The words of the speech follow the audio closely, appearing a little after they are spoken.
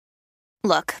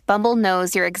Look, Bumble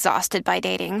knows you're exhausted by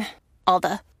dating. All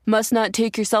the must not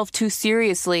take yourself too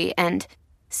seriously and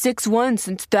 6'1"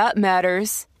 since that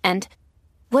matters. And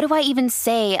what do I even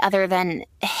say other than,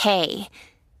 hey?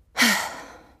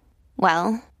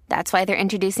 Well, that's why they're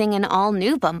introducing an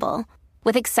all-new Bumble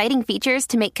with exciting features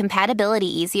to make compatibility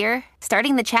easier,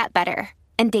 starting the chat better,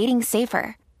 and dating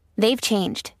safer. They've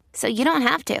changed, so you don't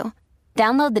have to.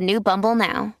 Download the new Bumble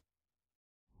now.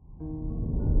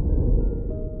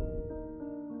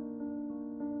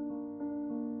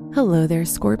 Hello there,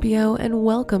 Scorpio, and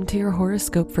welcome to your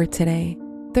horoscope for today,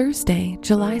 Thursday,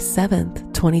 July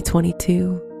 7th,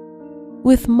 2022.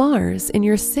 With Mars in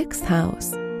your 6th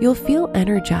house, you'll feel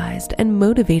energized and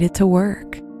motivated to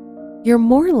work. You're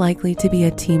more likely to be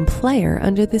a team player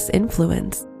under this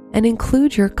influence and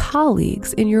include your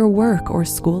colleagues in your work or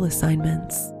school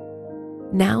assignments.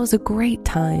 Now's a great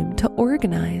time to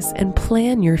organize and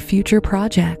plan your future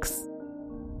projects.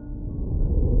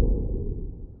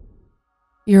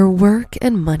 Your work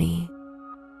and money.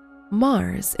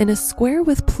 Mars in a square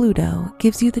with Pluto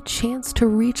gives you the chance to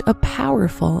reach a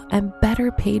powerful and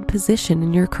better paid position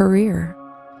in your career.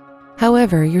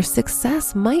 However, your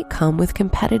success might come with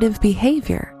competitive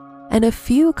behavior and a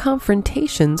few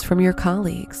confrontations from your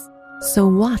colleagues, so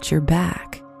watch your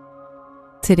back.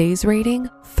 Today's rating,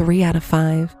 3 out of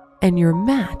 5, and your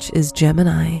match is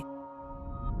Gemini.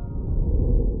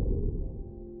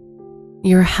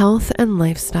 Your health and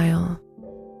lifestyle.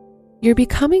 You're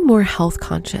becoming more health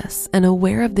conscious and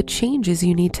aware of the changes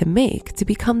you need to make to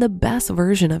become the best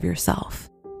version of yourself.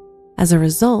 As a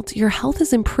result, your health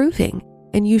is improving,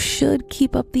 and you should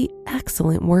keep up the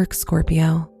excellent work,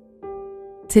 Scorpio.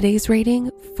 Today's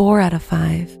rating, 4 out of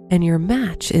 5, and your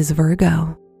match is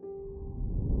Virgo.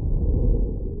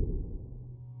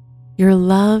 Your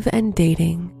love and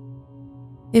dating.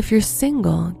 If you're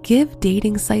single, give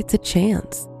dating sites a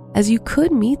chance, as you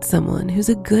could meet someone who's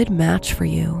a good match for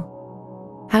you.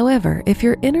 However, if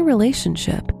you're in a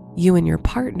relationship, you and your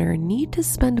partner need to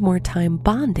spend more time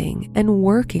bonding and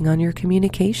working on your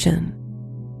communication.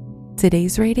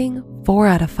 Today's rating, 4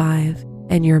 out of 5,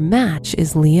 and your match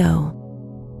is Leo.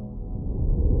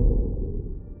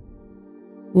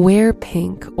 Wear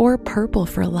pink or purple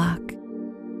for luck.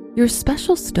 Your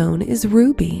special stone is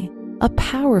ruby, a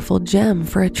powerful gem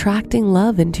for attracting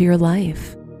love into your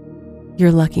life.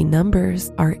 Your lucky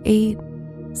numbers are 8,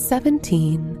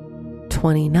 17,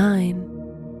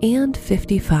 29, and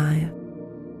 55.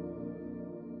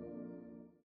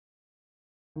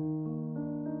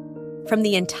 From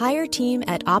the entire team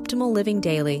at Optimal Living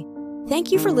Daily,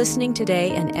 thank you for listening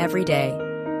today and every day.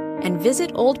 And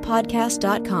visit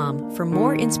oldpodcast.com for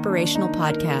more inspirational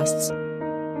podcasts.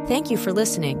 Thank you for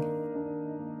listening.